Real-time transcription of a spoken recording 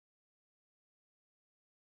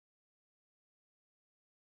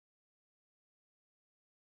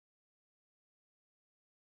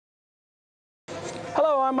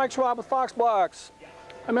I'm Mike Schwab with Fox Blocks.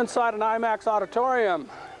 I'm inside an IMAX auditorium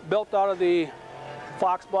built out of the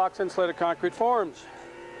Fox Blocks insulated concrete forms.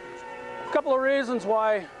 A couple of reasons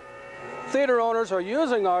why theater owners are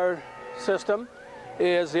using our system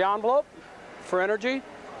is the envelope for energy.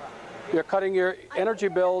 You're cutting your energy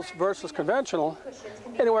bills versus conventional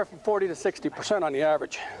anywhere from 40 to 60% on the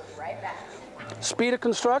average. Speed of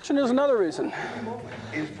construction is another reason.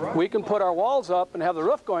 We can put our walls up and have the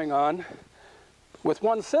roof going on with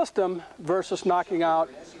one system versus knocking out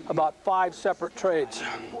about 5 separate trades.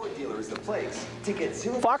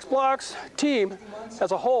 Fox Blocks team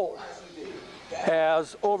as a whole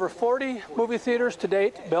has over 40 movie theaters to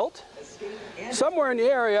date built, somewhere in the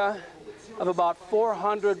area of about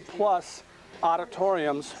 400 plus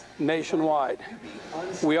auditoriums nationwide.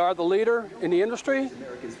 We are the leader in the industry,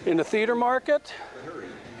 in the theater market,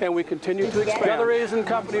 and we continue to expand. The other reason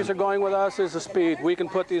companies are going with us is the speed. We can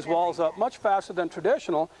put these walls up much faster than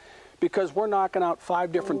traditional because we're knocking out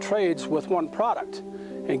 5 different trades with one product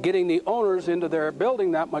and getting the owners into their building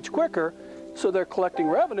that much quicker, so they're collecting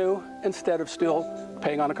revenue instead of still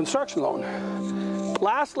paying on a construction loan.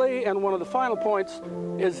 Lastly, and one of the final points,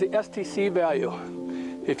 is the STC value.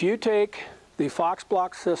 If you take the Fox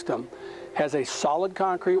Block system, has a solid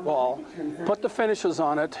concrete wall, put the finishes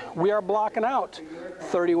on it, we are blocking out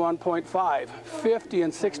 31.5, 50,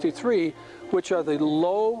 and 63, which are the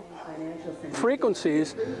low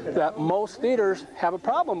frequencies that most theaters have a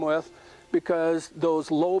problem with, because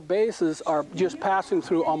those low bases are just passing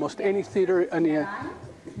through almost any theater in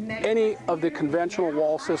any of the conventional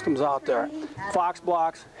wall systems out there. Fox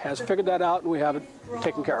Blocks has figured that out, and we have it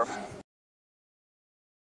taken care of.